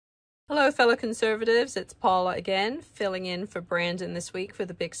Hello, fellow conservatives. It's Paula again, filling in for Brandon this week for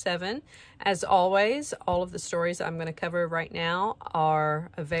the Big Seven. As always, all of the stories I'm going to cover right now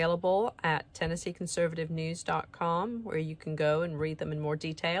are available at TennesseeConservativeNews.com, where you can go and read them in more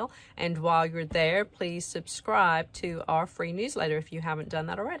detail. And while you're there, please subscribe to our free newsletter if you haven't done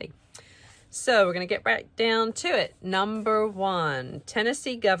that already. So we're going to get right down to it. Number one,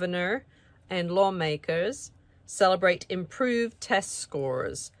 Tennessee governor and lawmakers celebrate improved test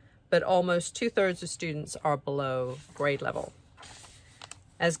scores, but almost 2/3 of students are below grade level.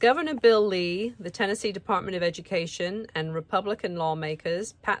 As Governor Bill Lee, the Tennessee Department of Education, and Republican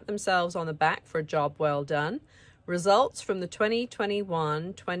lawmakers pat themselves on the back for a job well done, results from the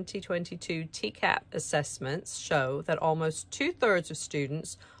 2021-2022 TCAP assessments show that almost 2/3 of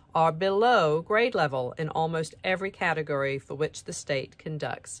students are below grade level in almost every category for which the state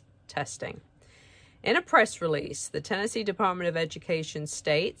conducts testing. In a press release, the Tennessee Department of Education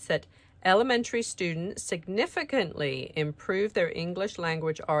states that elementary students significantly improved their English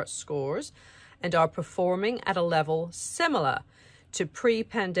language arts scores and are performing at a level similar to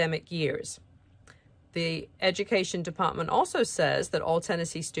pre-pandemic years. The Education Department also says that all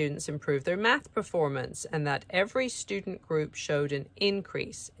Tennessee students improved their math performance and that every student group showed an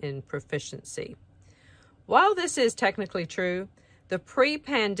increase in proficiency. While this is technically true, the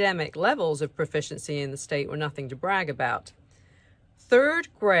pre-pandemic levels of proficiency in the state were nothing to brag about. Third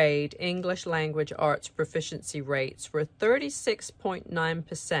grade English language arts proficiency rates were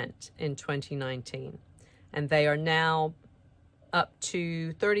 36.9% in 2019, and they are now up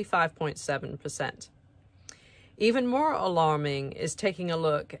to 35.7%. Even more alarming is taking a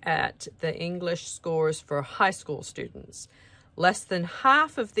look at the English scores for high school students. Less than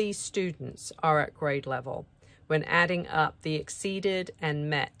half of these students are at grade level when adding up the exceeded and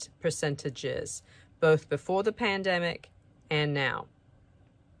met percentages, both before the pandemic and now.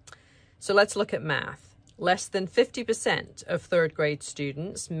 So let's look at math. Less than 50% of third grade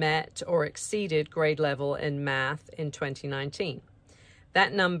students met or exceeded grade level in math in 2019.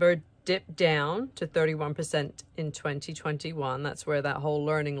 That number dipped down to 31% in 2021. That's where that whole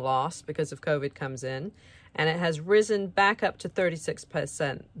learning loss because of COVID comes in. And it has risen back up to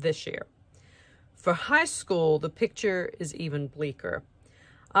 36% this year. For high school, the picture is even bleaker.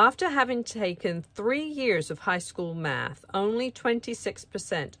 After having taken 3 years of high school math, only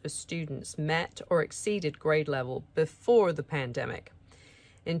 26% of students met or exceeded grade level before the pandemic.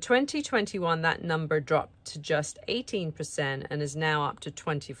 In 2021, that number dropped to just 18% and is now up to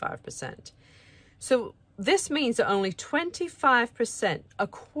 25%. So this means that only 25%, a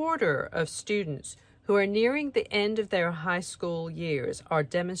quarter of students who are nearing the end of their high school years, are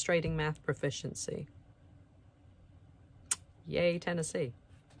demonstrating math proficiency. Yay, Tennessee.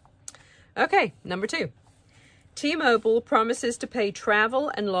 Okay, number two. T-Mobile promises to pay travel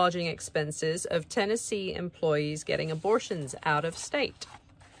and lodging expenses of Tennessee employees getting abortions out of state.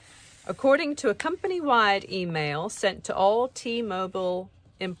 According to a company-wide email sent to all T-Mobile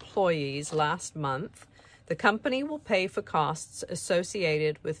employees last month, the company will pay for costs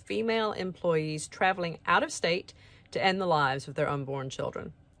associated with female employees traveling out of state to end the lives of their unborn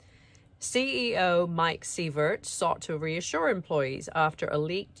children. CEO Mike Sievert sought to reassure employees after a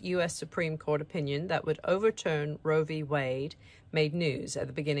leaked U.S. Supreme Court opinion that would overturn Roe v. Wade made news at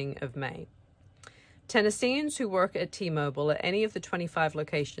the beginning of May. Tennesseans who work at T-Mobile at any of the 25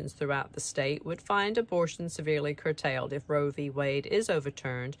 locations throughout the state would find abortion severely curtailed if Roe v. Wade is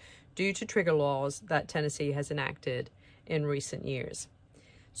overturned due to trigger laws that Tennessee has enacted in recent years.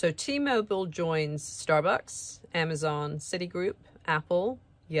 So T-Mobile joins Starbucks, Amazon, Citigroup, Apple,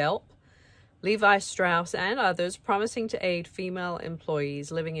 Yelp, Levi Strauss, and others promising to aid female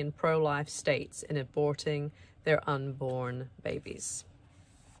employees living in pro-life states in aborting their unborn babies.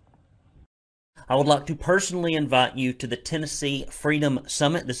 I would like to personally invite you to the Tennessee Freedom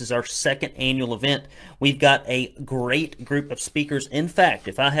Summit. This is our second annual event. We've got a great group of speakers. In fact,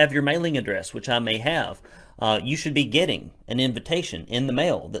 if I have your mailing address, which I may have, you should be getting an invitation in the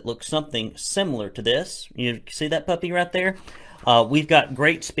mail that looks something similar to this. You see that puppy right there? We've got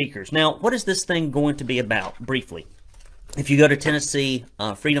great speakers. Now, what is this thing going to be about, briefly? If you go to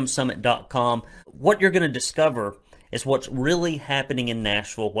TennesseeFreedomSummit.com, what you're going to discover is what's really happening in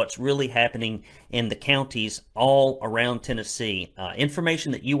Nashville, what's really happening in the counties all around Tennessee.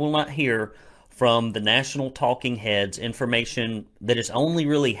 Information that you will not hear from the national talking heads, information that is only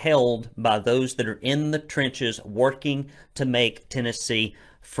really held by those that are in the trenches working to make Tennessee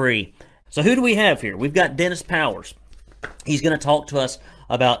free. So who do we have here? We've got Dennis Powers. He's going to talk to us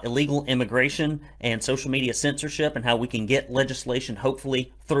about illegal immigration and social media censorship and how we can get legislation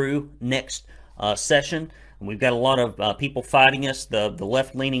hopefully through next session. And we've got a lot of people fighting us, the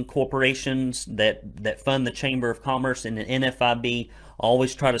left-leaning corporations that fund the Chamber of Commerce and the NFIB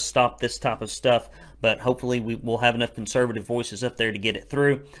always try to stop this type of stuff, but hopefully we will have enough conservative voices up there to get it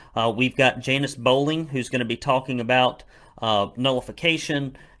through. We've got Janice Bowling, who's going to be talking about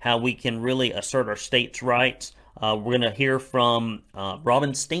nullification, how we can really assert our state's rights. We're going to hear from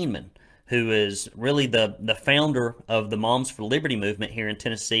Robin Steenman, who is really the founder of the Moms for Liberty movement here in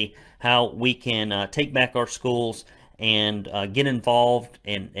Tennessee, how we can take back our schools and get involved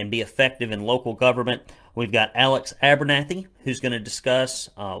and be effective in local government. We've got Alex Abernathy, who's going to discuss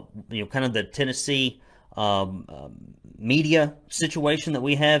kind of the Tennessee media situation that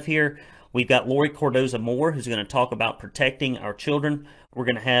we have here. We've got Lori Cordoza Moore, who's going to talk about protecting our children. We're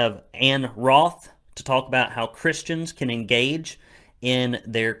going to have Ann Roth to talk about how Christians can engage in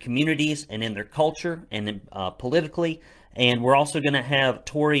their communities and in their culture and politically. And we're also going to have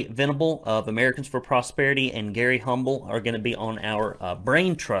Tori Venable of Americans for Prosperity and Gary Humble are going to be on our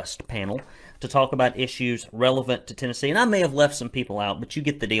Brain Trust panel to talk about issues relevant to Tennessee. And I may have left some people out, but you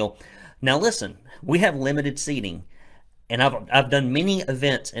get the deal. Now listen, we have limited seating. And I've done many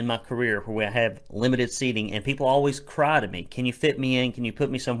events in my career where we have limited seating, and people always cry to me, can you fit me in? Can you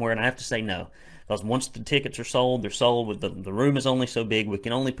put me somewhere? And I have to say no. Because once the tickets are sold, they're sold. With the room is only so big. We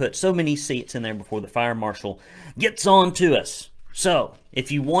can only put so many seats in there before the fire marshal gets on to us. So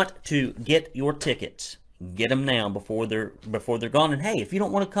if you want to get your tickets, get them now before they're gone. And hey, if you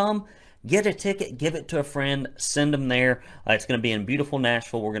don't want to come, get a ticket, give it to a friend, send them there. It's going to be in beautiful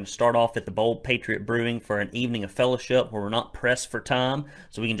Nashville. We're going to start off at the Bold Patriot Brewing for an evening of fellowship where we're not pressed for time,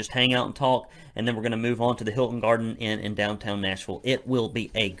 so we can just hang out and talk. And then we're going to move on to the Hilton Garden Inn in downtown Nashville. It will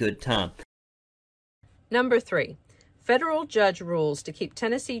be a good time. Number 3, federal judge rules to keep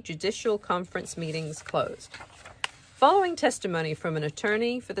Tennessee Judicial Conference meetings closed. Following testimony from an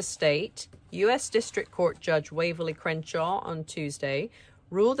attorney for the state, U.S. District Court Judge Waverly Crenshaw on Tuesday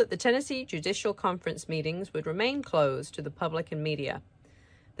ruled that the Tennessee Judicial Conference meetings would remain closed to the public and media.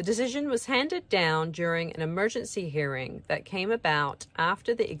 The decision was handed down during an emergency hearing that came about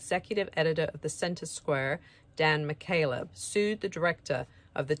after the executive editor of the Center Square, Dan McCaleb, sued the director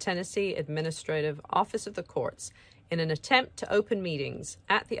of the Tennessee Administrative Office of the Courts in an attempt to open meetings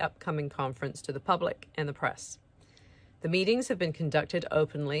at the upcoming conference to the public and the press. The meetings have been conducted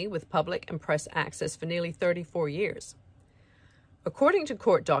openly with public and press access for nearly 34 years. According to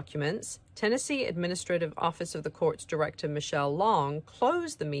court documents, Tennessee Administrative Office of the Courts Director Michelle Long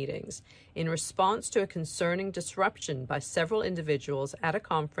closed the meetings in response to a concerning disruption by several individuals at a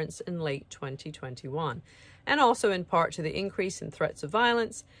conference in late 2021, and also in part to the increase in threats of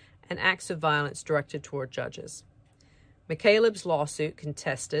violence and acts of violence directed toward judges. McCaleb's lawsuit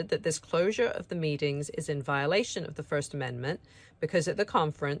contested that this closure of the meetings is in violation of the First Amendment because at the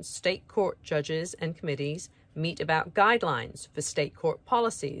conference, state court judges and committees meet about guidelines for state court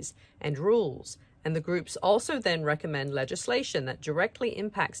policies and rules, and the groups also then recommend legislation that directly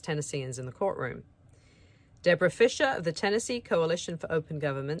impacts Tennesseans in the courtroom. Deborah Fisher of the Tennessee Coalition for Open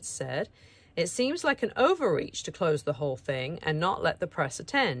Government said, "It seems like an overreach to close the whole thing and not let the press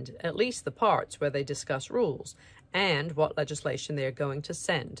attend, at least the parts where they discuss rules and what legislation they are going to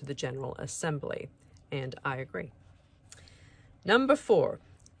send to the General Assembly." And I agree. Number 4,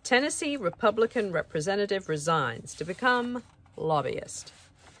 Tennessee Republican representative resigns to become lobbyist.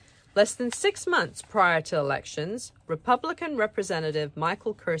 Less than 6 months prior to elections, Republican Representative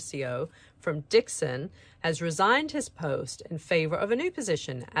Michael Curcio from Dixon has resigned his post in favor of a new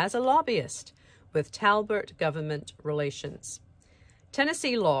position as a lobbyist with Talbert Government Relations.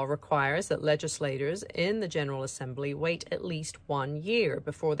 Tennessee law requires that legislators in the General Assembly wait at least 1 year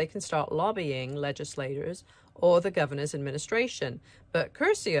before they can start lobbying legislators or the governor's administration, but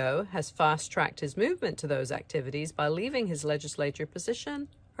Curcio has fast-tracked his movement to those activities by leaving his legislature position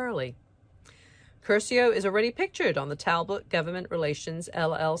early. Curcio is already pictured on the Talbot Government Relations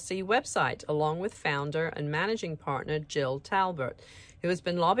LLC website, along with founder and managing partner Jill Talbot, who has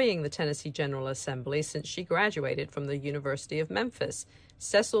been lobbying the Tennessee General Assembly since she graduated from the University of Memphis,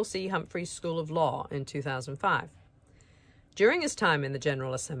 Cecil C. Humphreys School of Law in 2005. During his time in the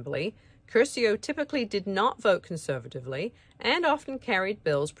General Assembly, Curcio typically did not vote conservatively and often carried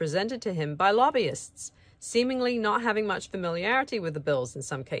bills presented to him by lobbyists, seemingly not having much familiarity with the bills in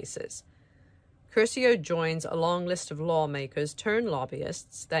some cases. Curcio joins a long list of lawmakers turned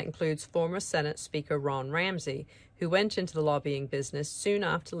lobbyists that includes former Senate Speaker Ron Ramsey, who went into the lobbying business soon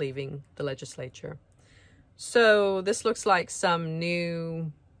after leaving the legislature. So this looks like some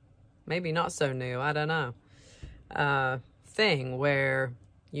new, maybe not so new, I don't know, thing where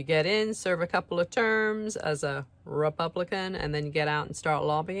you get in, serve a couple of terms as a Republican, and then you get out and start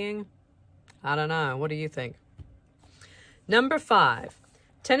lobbying. I don't know. What do you think? Number 5,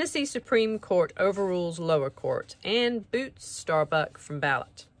 Tennessee Supreme Court overrules lower court and boots Starbuck from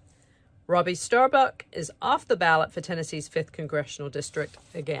ballot. Robbie Starbuck is off the ballot for Tennessee's 5th Congressional District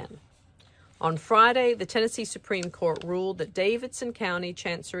again. On Friday, the Tennessee Supreme Court ruled that Davidson County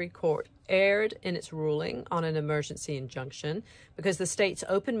Chancery Court erred in its ruling on an emergency injunction because the state's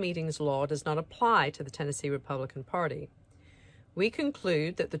open meetings law does not apply to the Tennessee Republican Party. We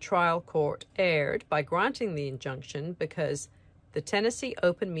conclude that the trial court erred by granting the injunction because the Tennessee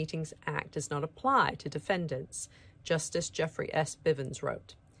Open Meetings Act does not apply to defendants, Justice Jeffrey S. Bivens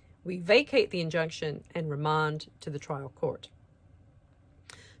wrote. We vacate the injunction and remand to the trial court.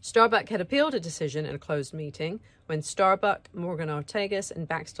 Starbuck had appealed a decision in a closed meeting when Starbuck, Morgan Ortagus, and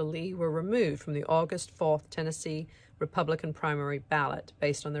Baxter Lee were removed from the August 4th Tennessee Republican primary ballot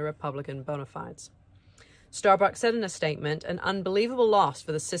based on their Republican bona fides. Starbuck said in a statement, "An unbelievable loss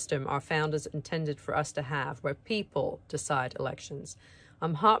for the system our founders intended for us to have, where people decide elections.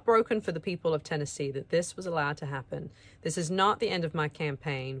 I'm heartbroken for the people of Tennessee that this was allowed to happen. This is not the end of my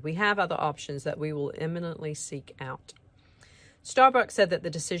campaign. We have other options that we will imminently seek out." Starbuck said that the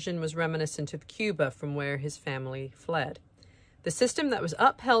decision was reminiscent of Cuba, from where his family fled. The system that was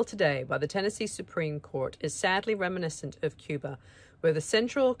upheld today by the Tennessee Supreme Court is sadly reminiscent of Cuba, where the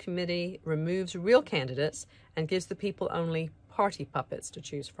Central Committee removes real candidates and gives the people only party puppets to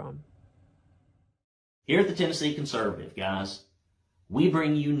choose from. Here at the Tennessee Conservative, guys, we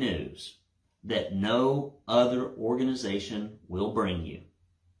bring you news that no other organization will bring you.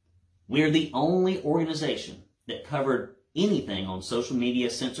 We are the only organization that covered anything on social media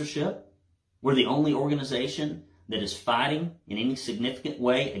censorship. We're the only organization that is fighting in any significant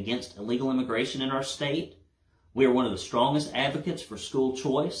way against illegal immigration in our state. We are one of the strongest advocates for school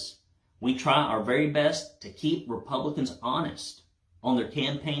choice. We try our very best to keep Republicans honest on their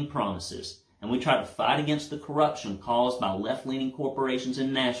campaign promises, and we try to fight against the corruption caused by left-leaning corporations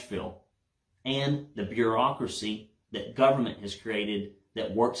in Nashville and the bureaucracy that government has created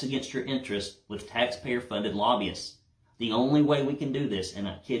that works against your interests with taxpayer-funded lobbyists. The only way we can do this, and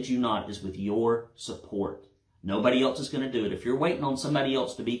I kid you not, is with your support. Nobody else is going to do it. If you're waiting on somebody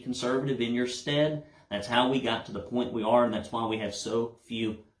else to be conservative in your stead, that's how we got to the point we are, and that's why we have so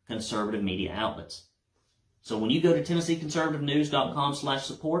few conservative media outlets. So when you go to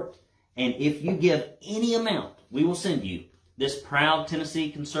TennesseeConservativeNews.com/support, and if you give any amount, we will send you this proud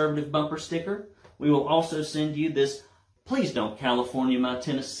Tennessee Conservative bumper sticker. We will also send you this "Please Don't California My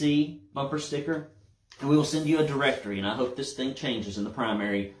Tennessee" bumper sticker. And we will send you a directory, and I hope this thing changes in the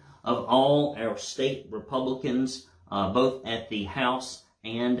primary, of all our state Republicans, both at the House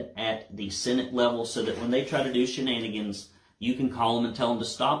and at the Senate level, so that when they try to do shenanigans, you can call them and tell them to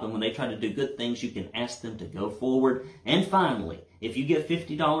stop. And when they try to do good things, you can ask them to go forward. And finally, if you give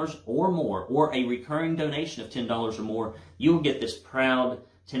 $50 or more, or a recurring donation of $10 or more, you will get this proud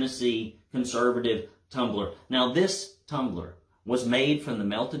Tennessee Conservative tumbler. Now, this tumbler was made from the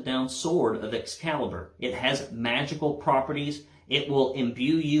melted down sword of Excalibur. It has magical properties. It will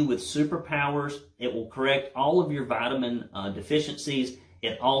imbue you with superpowers. It will correct all of your vitamin deficiencies.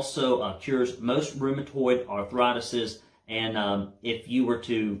 It also cures most rheumatoid arthritises. And if you were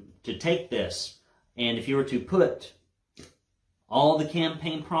to take this, and if you were to put all the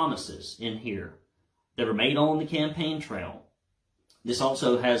campaign promises in here that are made on the campaign trail, this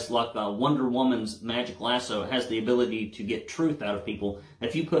also has, like Wonder Woman's magic lasso, it has the ability to get truth out of people.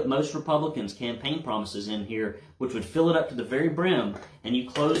 If you put most Republicans' campaign promises in here, which would fill it up to the very brim, and you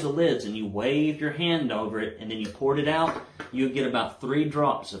close the lids and you wave your hand over it and then you poured it out, you would get about 3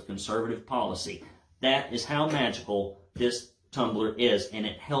 drops of conservative policy. That is how magical this tumbler is, and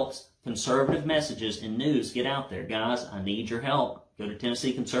it helps conservative messages and news get out there. Guys, I need your help. Go to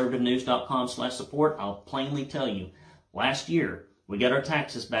TennesseeConservativeNews.com/support. I'll plainly tell you, last year, we got our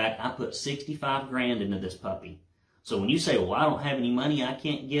taxes back. I put $65 grand into this puppy. So when you say, well, I don't have any money I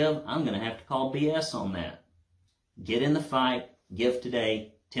can't give, I'm going to have to call BS on that. Get in the fight. Give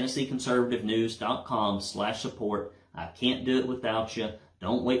today. TennesseeConservativeNews.com/support. I can't do it without you.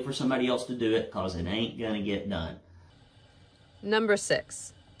 Don't wait for somebody else to do it, because it ain't going to get done. Number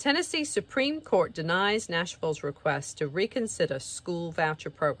 6. Tennessee Supreme Court denies Nashville's request to reconsider school voucher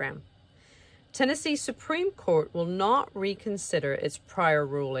program. Tennessee Supreme Court will not reconsider its prior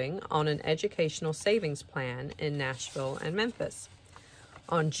ruling on an educational savings plan in Nashville and Memphis.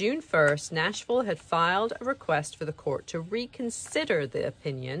 On June 1st, Nashville had filed a request for the court to reconsider the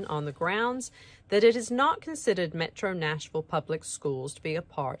opinion on the grounds that it is not considered Metro Nashville Public Schools to be a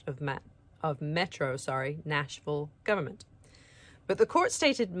part of Metro Nashville government. But the court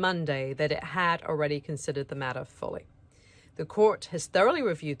stated Monday that it had already considered the matter fully. The court has thoroughly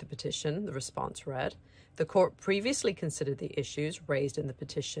reviewed the petition, the response read. The court previously considered the issues raised in the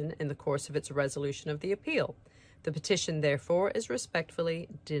petition in the course of its resolution of the appeal. The petition, therefore, is respectfully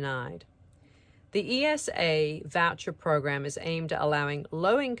denied. The ESA voucher program is aimed at allowing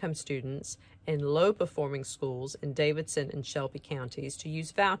low-income students in low-performing schools in Davidson and Shelby counties to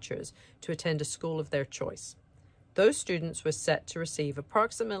use vouchers to attend a school of their choice. Those students were set to receive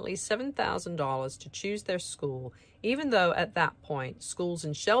approximately $7,000 to choose their school, even though at that point schools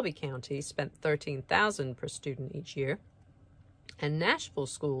in Shelby County spent $13,000 per student each year, and Nashville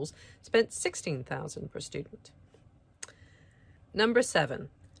schools spent $16,000 per student. Number 7.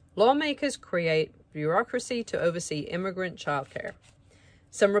 Lawmakers create bureaucracy to oversee immigrant child care.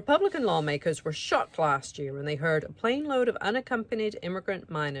 Some Republican lawmakers were shocked last year when they heard a plane load of unaccompanied immigrant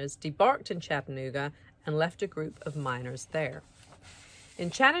minors debarked in Chattanooga and left a group of minors there. In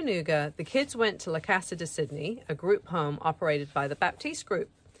Chattanooga, the kids went to La Casa de Sydney, a group home operated by the Baptiste Group,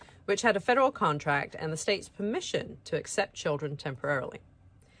 which had a federal contract and the state's permission to accept children temporarily.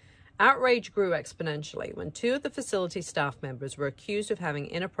 Outrage grew exponentially when 2 of the facility staff members were accused of having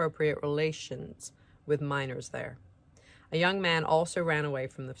inappropriate relations with minors there. A young man also ran away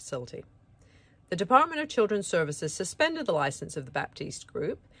from the facility. The Department of Children's Services suspended the license of the Baptiste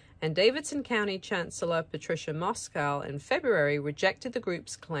Group, and Davidson County Chancellor Patricia Moskow in February rejected the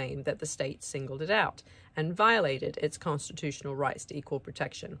group's claim that the state singled it out and violated its constitutional rights to equal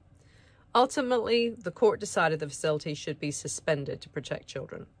protection. Ultimately, the court decided the facility should be suspended to protect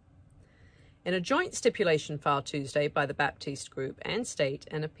children. In a joint stipulation filed Tuesday by the Baptiste Group and state,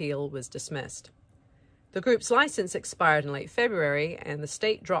 an appeal was dismissed. The group's license expired in late February, and the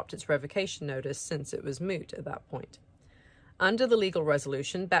state dropped its revocation notice since it was moot at that point. Under the legal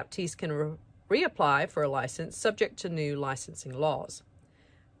resolution, Baptiste can reapply for a license subject to new licensing laws.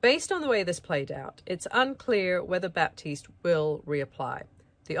 Based on the way this played out, it's unclear whether Baptiste will reapply.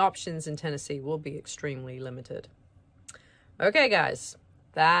 The options in Tennessee will be extremely limited. Okay, guys,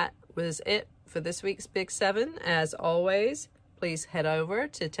 that was it for this week's Big 7. As always, please head over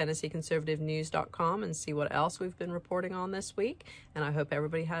to TennesseeConservativeNews.com and see what else we've been reporting on this week. And I hope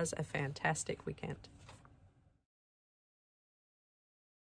everybody has a fantastic weekend.